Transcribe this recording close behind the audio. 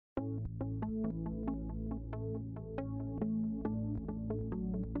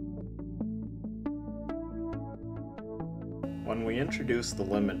When we introduced the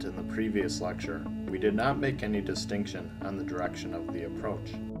limit in the previous lecture, we did not make any distinction on the direction of the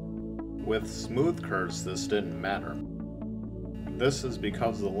approach. With smooth curves, this didn't matter. This is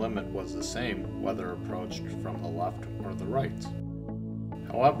because the limit was the same whether approached from the left or the right.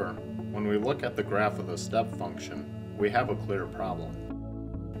 However, when we look at the graph of the step function, we have a clear problem.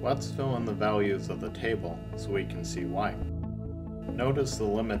 Let's fill in the values of the table so we can see why. Notice the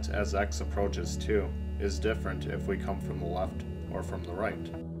limit as x approaches 2 is different if we come from the left or from the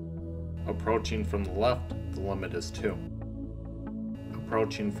right. Approaching from the left, the limit is 2.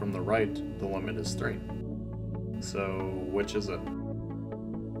 Approaching from the right, the limit is 3. So, which is it?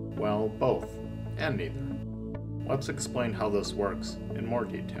 Well, both, and neither. Let's explain how this works in more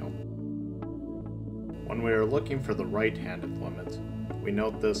detail. When we are looking for the right-handed limit, we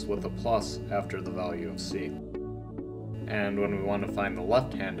note this with a plus after the value of c. And when we want to find the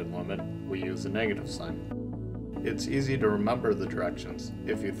left-handed limit, we use a negative sign. It's easy to remember the directions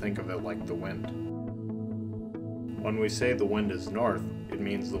if you think of it like the wind. When we say the wind is north, it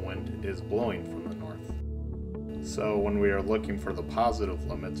means the wind is blowing from the north. So when we are looking for the positive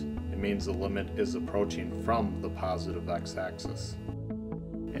limit, it means the limit is approaching from the positive x-axis,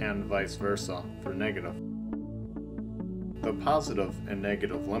 and vice versa for negative. The positive and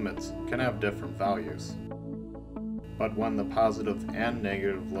negative limits can have different values, but when the positive and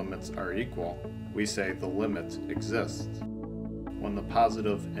negative limits are equal, we say the limit exists. When the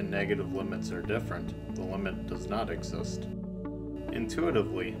positive and negative limits are different, the limit does not exist.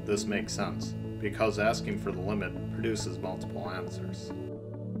 Intuitively, this makes sense, because asking for the limit produces multiple answers.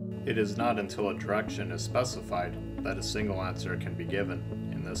 It is not until a direction is specified that a single answer can be given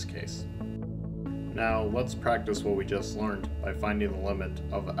in this case. Now let's practice what we just learned by finding the limit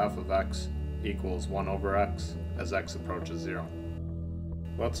of f of x equals 1 over x as x approaches 0.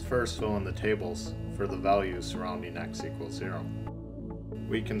 Let's first fill in the tables for the values surrounding x equals 0.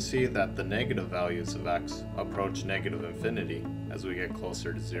 We can see that the negative values of x approach negative infinity as we get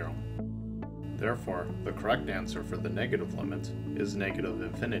closer to 0. Therefore, the correct answer for the negative limit is negative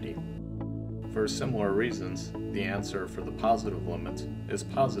infinity. For similar reasons, the answer for the positive limit is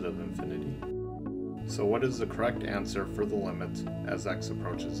positive infinity. So what is the correct answer for the limit as x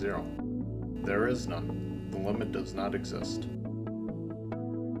approaches 0? There is none. The limit does not exist.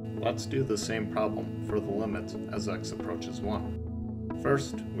 Let's do the same problem for the limit as x approaches 1.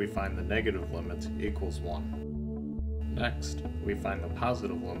 First, we find the negative limit equals 1. Next, we find the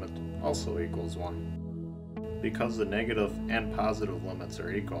positive limit also equals 1. Because the negative and positive limits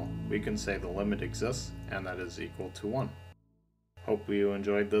are equal, we can say the limit exists and that is equal to 1. Hope you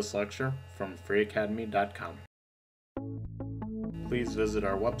enjoyed this lecture from freeacademy.com. Please visit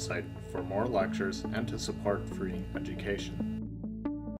our website for more lectures and to support free education.